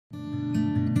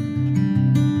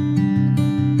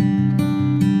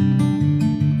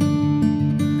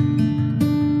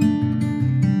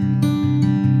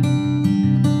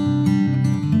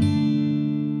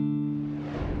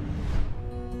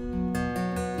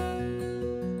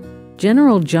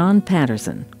General John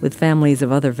Patterson, with families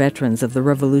of other veterans of the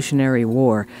Revolutionary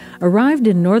War, arrived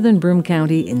in northern Broome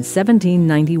County in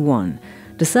 1791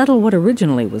 to settle what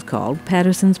originally was called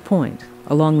Patterson's Point,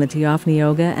 along the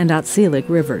Tioughnioga and Otselic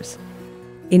rivers.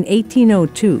 In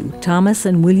 1802, Thomas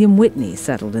and William Whitney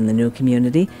settled in the new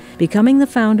community, becoming the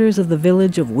founders of the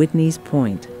village of Whitney's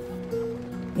Point.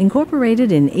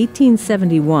 Incorporated in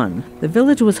 1871, the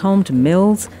village was home to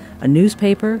mills, a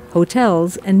newspaper,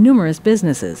 hotels, and numerous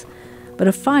businesses. But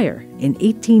a fire in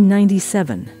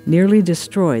 1897 nearly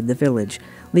destroyed the village,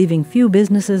 leaving few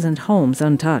businesses and homes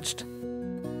untouched.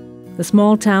 The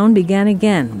small town began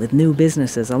again with new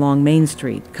businesses along Main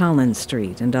Street, Collins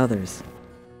Street, and others.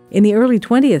 In the early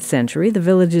 20th century, the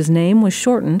village's name was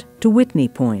shortened to Whitney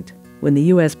Point, when the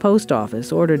U.S. Post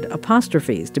Office ordered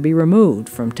apostrophes to be removed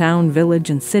from town, village,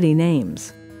 and city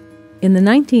names. In the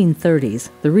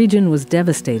 1930s, the region was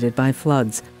devastated by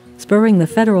floods, spurring the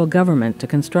federal government to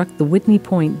construct the Whitney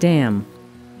Point Dam.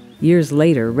 Years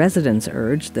later, residents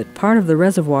urged that part of the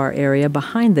reservoir area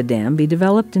behind the dam be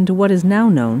developed into what is now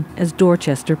known as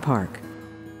Dorchester Park.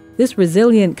 This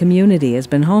resilient community has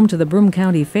been home to the Broome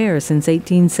County Fair since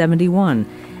 1871,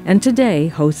 and today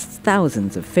hosts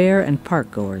thousands of fair and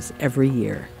park goers every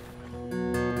year.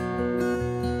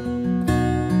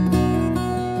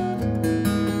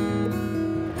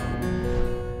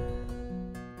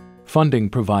 Funding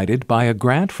provided by a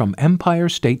grant from Empire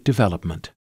State Development.